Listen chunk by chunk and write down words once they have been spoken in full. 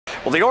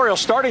Well, the Orioles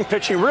starting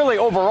pitching really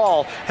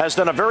overall has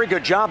done a very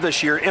good job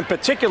this year. In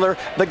particular,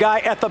 the guy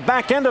at the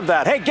back end of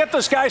that. Hey, get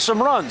this guy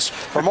some runs.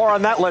 For more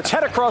on that, let's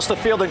head across the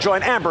field and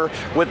join Amber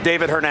with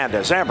David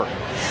Hernandez. Amber.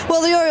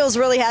 Well, the Orioles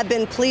really have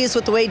been pleased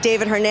with the way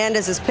David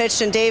Hernandez has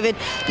pitched. And David,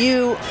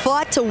 you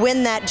fought to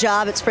win that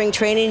job at spring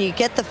training. You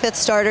get the fifth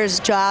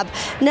starter's job.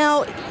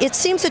 Now, it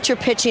seems that you're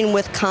pitching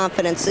with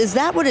confidence. Is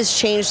that what has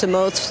changed the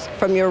most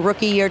from your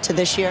rookie year to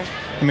this year?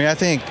 I mean, I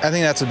think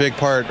that's a big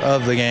part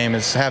of the game,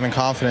 is having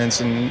confidence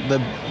and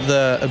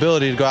the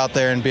ability to go out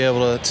there and be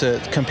able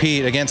to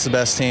compete against the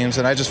best teams.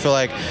 And I just feel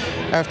like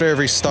after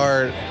every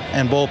start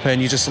and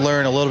bullpen, you just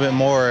learn a little bit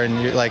more,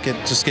 and it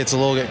just gets a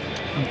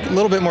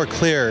little bit more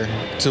clear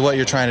to what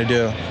you're trying to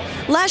do.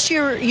 Last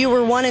year, you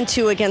were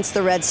 1-2 against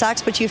the Red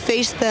Sox, but you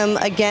faced them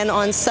again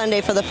on Sunday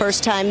for the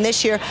first time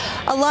this year.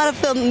 A lot of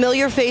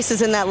familiar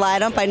faces in that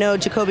lineup. I know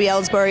Jacoby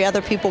Ellsbury,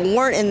 other people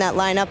weren't in that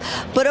lineup.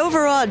 But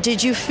overall,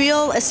 did you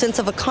feel a sense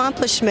of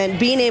accomplishment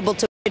being able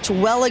to pitch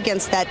well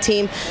against that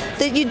team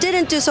that you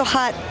didn't do so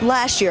hot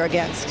last year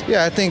against?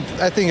 Yeah, I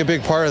think a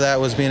big part of that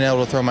was being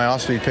able to throw my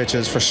off-speed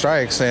pitches for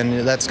strikes,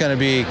 and that's going to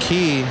be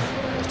key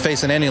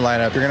facing any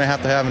lineup. You're going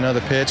to have another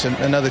pitch and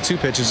another two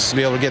pitches to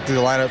be able to get through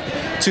the lineup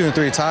 2 and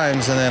 3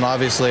 times. And then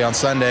obviously on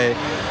Sunday,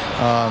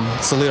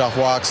 it's the leadoff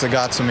walks that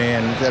got to me.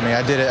 And I mean,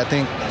 I did it, I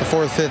think, the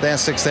 4th, 5th, and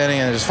 6th inning,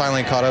 and it just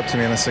finally caught up to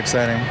me in the 6th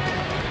inning.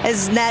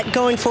 Is that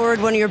going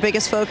forward one of your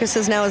biggest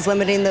focuses now, is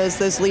limiting those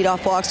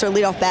leadoff walks or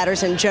leadoff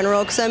batters in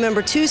general? Because I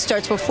remember 2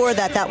 starts before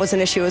that was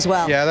an issue as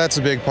well. Yeah, that's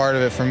a big part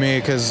of it for me,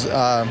 because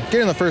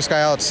getting the first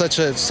guy out is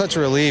such a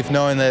relief,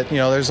 knowing that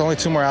there's only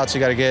 2 more outs you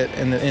got to get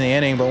in the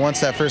inning. But once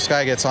that first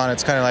guy gets on,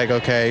 it's kind of like,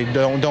 okay,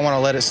 don't want to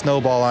let it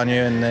snowball on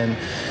you, and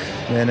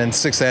then in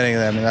 6th inning,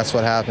 then that's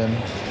what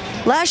happened.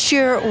 Last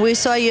year, we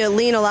saw you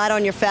lean a lot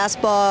on your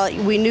fastball.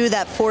 We knew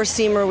that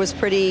 4-seamer was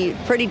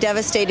pretty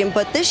devastating.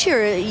 But this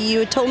year,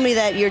 you told me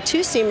that your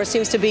 2-seamer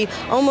seems to be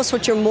almost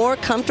what you're more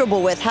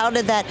comfortable with. How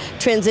did that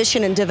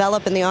transition and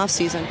develop in the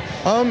offseason?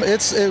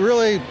 It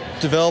really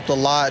developed a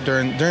lot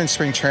during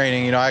spring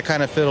training. I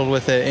kind of fiddled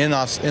with it in the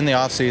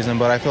offseason,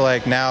 but I feel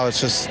like now it's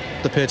just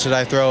the pitch that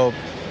I throw.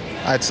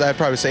 I'd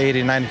probably say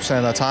 80-90%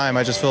 of the time.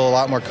 I just feel a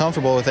lot more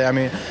comfortable with it. I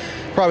mean,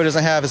 probably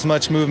doesn't have as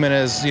much movement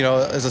as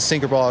as a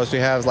sinker ball as we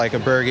have, like a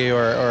Berge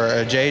or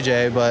a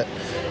JJ, but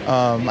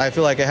I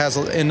feel like it has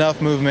enough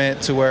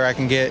movement to where I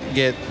can get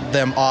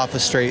them off a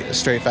straight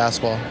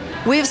fastball.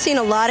 We've seen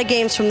a lot of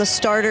games from the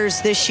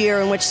starters this year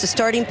in which the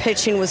starting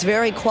pitching was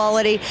very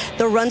quality.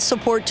 The run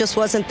support just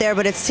wasn't there,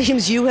 but it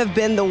seems you have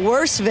been the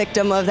worst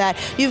victim of that.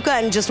 You've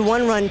gotten just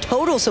 1 run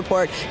total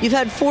support. You've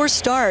had 4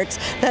 starts.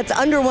 That's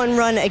under 1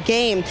 run a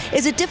game.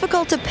 Is it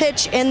difficult to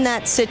pitch in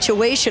that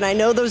situation? I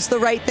know those are the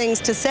right things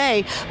to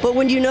say, but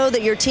when you know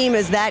that your team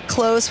is that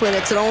close, when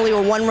it's only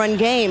a 1 run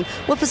game,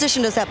 what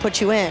position does that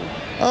put you in?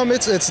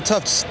 It's a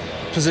tough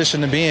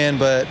position to be in,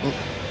 but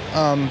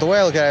the way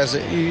I look at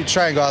it is you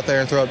try and go out there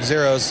and throw up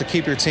zeros to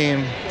keep your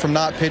team from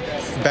not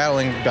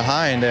battling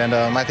behind, and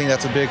I think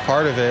that's a big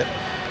part of it.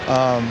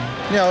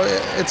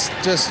 It's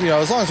just,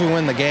 as long as we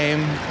win the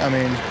game, I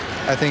mean,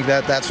 I think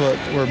that's what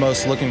we're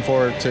most looking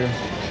forward to.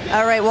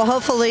 All right, well,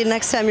 hopefully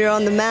next time you're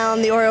on the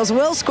mound, the Orioles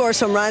will score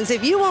some runs.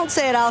 If you won't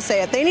say it, I'll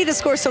say it. They need to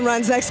score some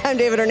runs next time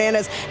David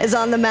Hernandez is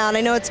on the mound.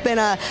 I know it's been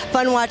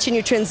fun watching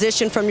you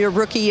transition from your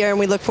rookie year, and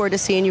we look forward to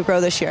seeing you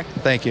grow this year.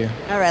 Thank you.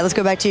 All right, let's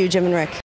go back to you, Jim and Rick.